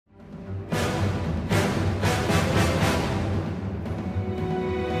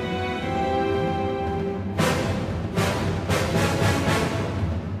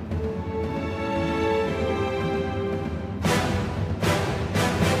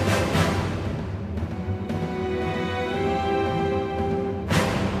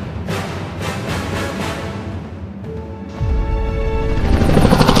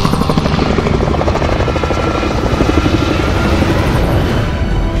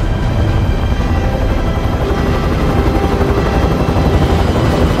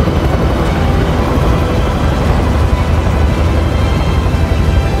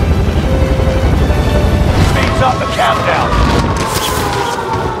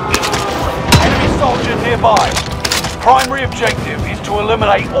nearby. Primary objective is to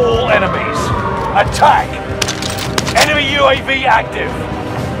eliminate all enemies. Attack! Enemy UAV active.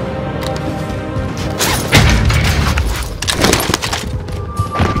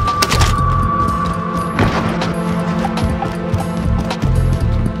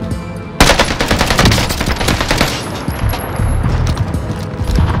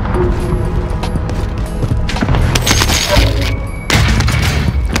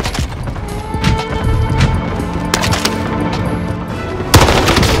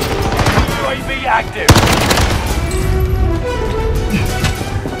 Active.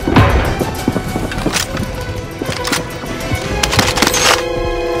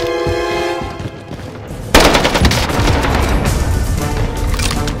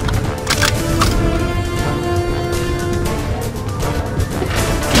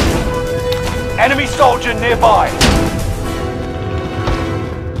 Enemy soldier nearby.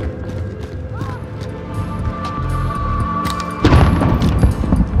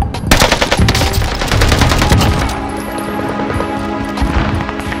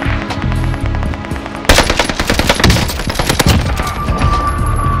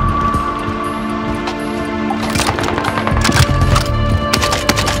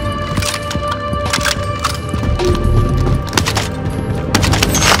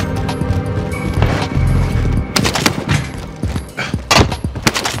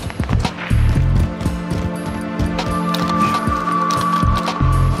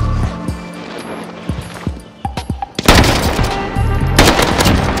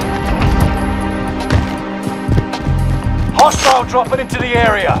 Hostile dropping into the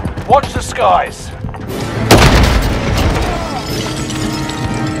area. Watch the skies.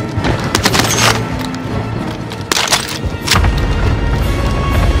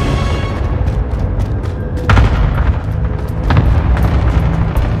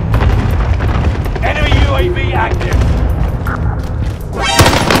 Enemy UAV active.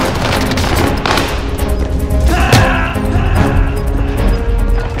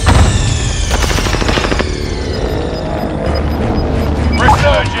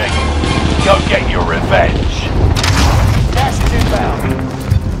 Go get your revenge. Gas is inbound.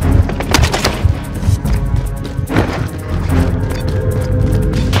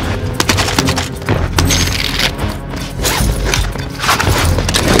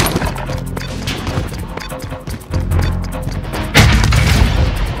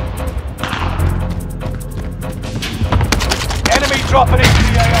 Enemy dropping into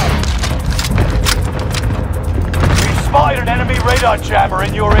the AO. We've spotted an enemy radar jammer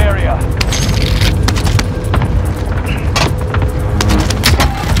in your area.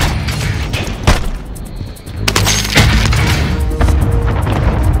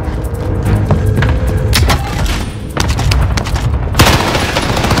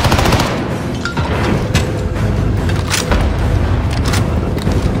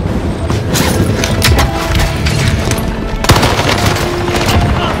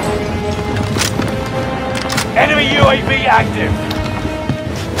 Enemy UAV active.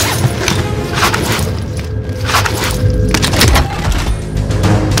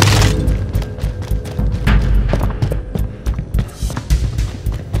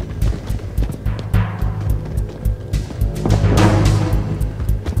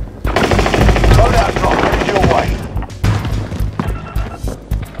 Loadout drop headed your way.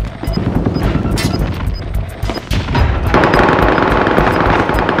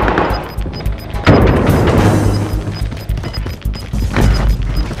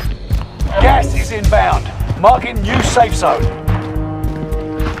 Inbound, marking new safe zone.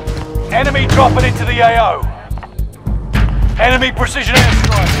 Enemy dropping into the AO. Enemy precision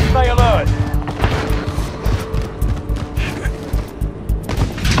airstrike, stay alert.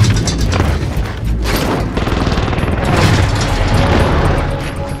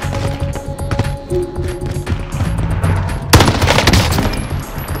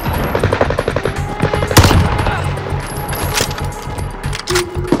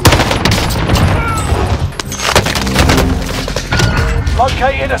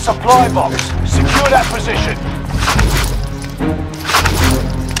 Located a supply box. Secure that position.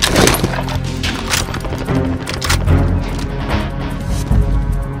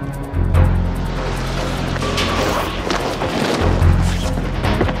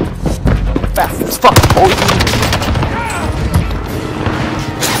 Fast as fuck, boy.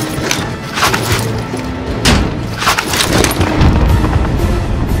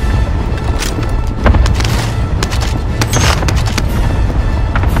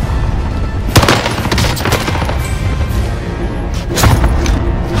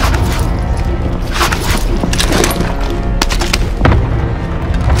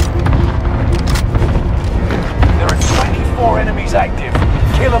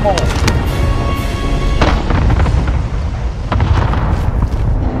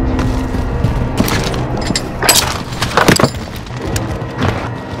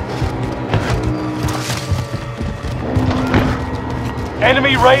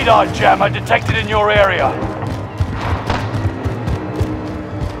 Enemy radar jammer detected in your area.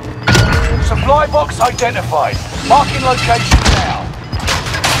 Supply box identified. Marking location now.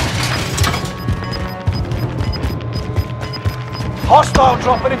 Hostile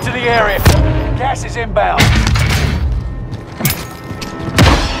dropping into the area. Gas is inbound.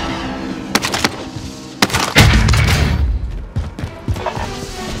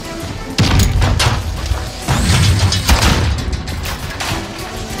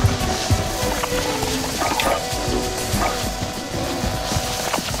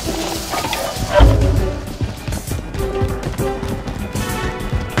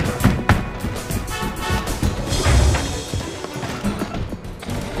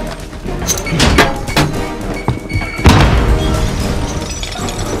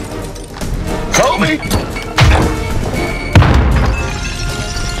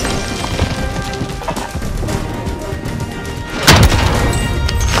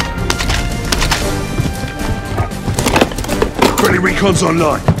 Friendly recon's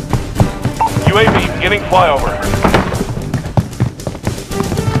online. UAV beginning flyover.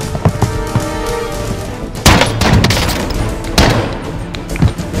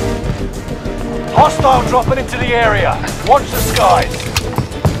 Hostile dropping into the area. Watch the skies.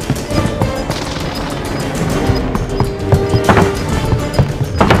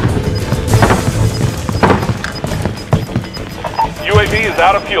 UAV is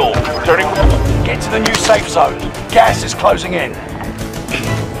out of fuel. Returning. Get to the new safe zone. Gas is closing in.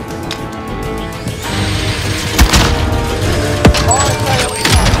 Fire sale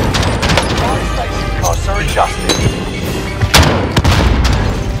is on. Fire station costs are adjusted.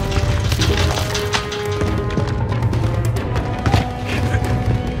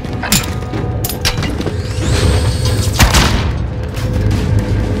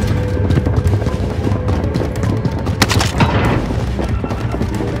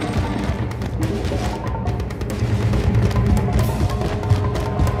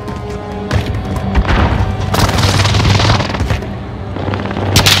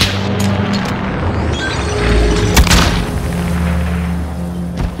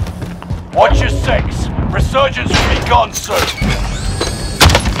 Watch your six. Resurgence will be gone soon.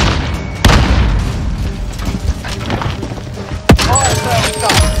 Fire sale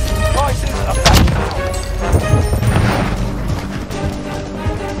done. Prices are back.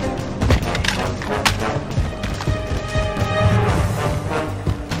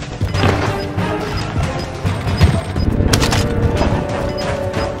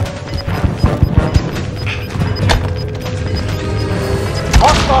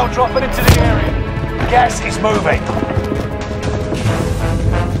 Hostile dropping into the area. Gas is moving.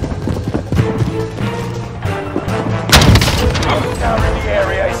 Tower in the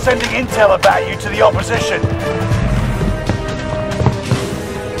area is sending intel about you to the opposition.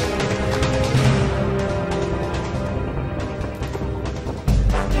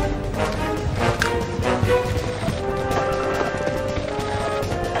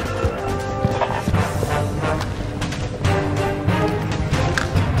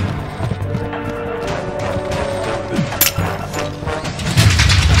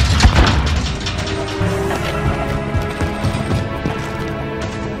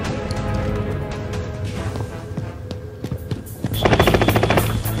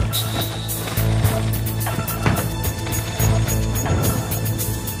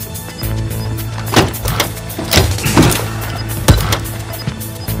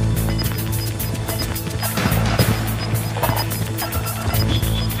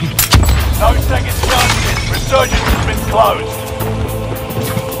 No second chances. Resurgence has been closed.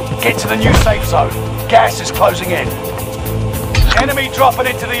 Get to the new safe zone. Gas is closing in. Enemy dropping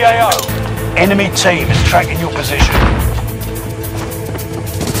into the AO. Enemy team is tracking your position.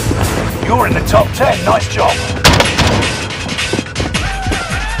 You're in the top 10. Nice job.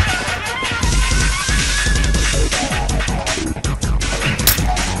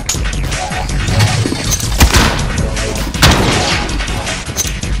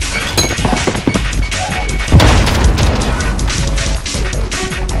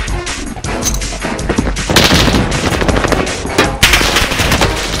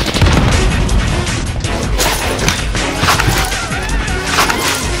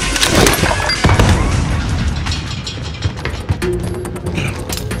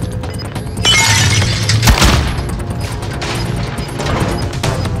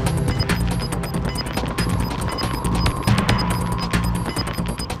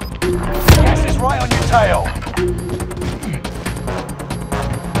 Gas is right on your tail.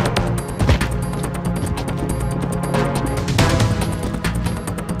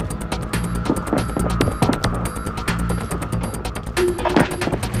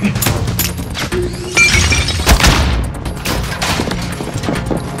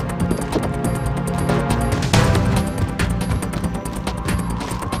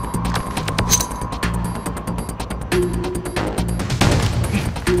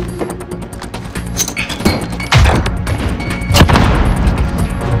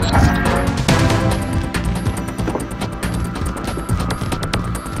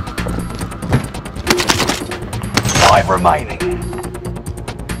 5 remaining.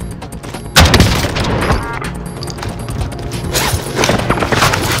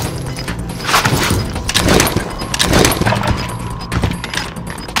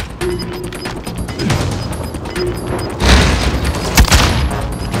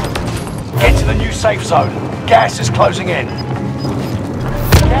 Get to the new safe zone. Gas is closing in.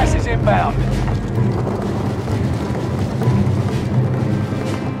 Gas is inbound.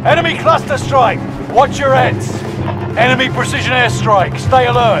 Enemy cluster strike. Watch your heads. Enemy precision airstrike. Stay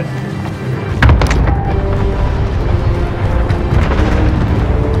alert.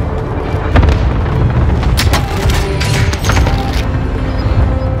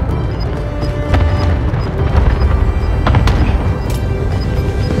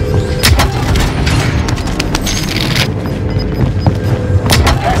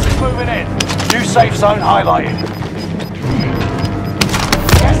 Gas is moving in. New safe zone highlighted.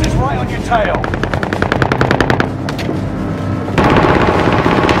 Gas is right on your tail.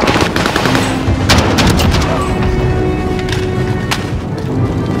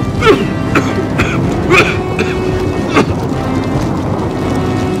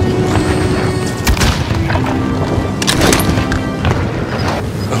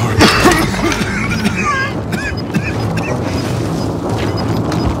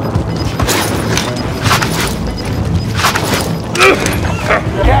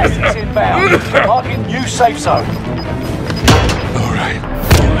 Gas is inbound. Marking new safe zone. All right.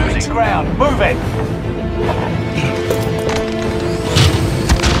 You're losing ground. Move it.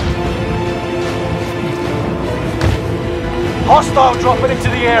 Hostile dropping into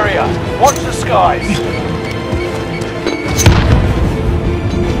the area. Watch the skies.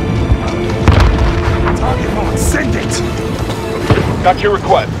 Target mark. Send it. Got your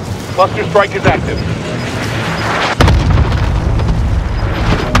request. Cluster strike is active.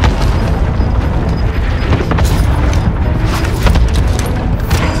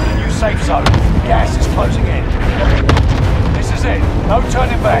 Safe zone. Gas is closing in. This is it. No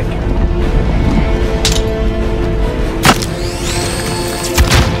turning back.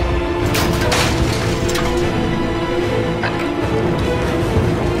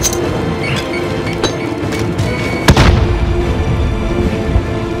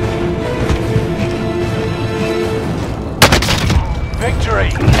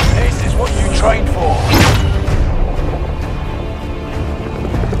 Victory. This is what you trained for.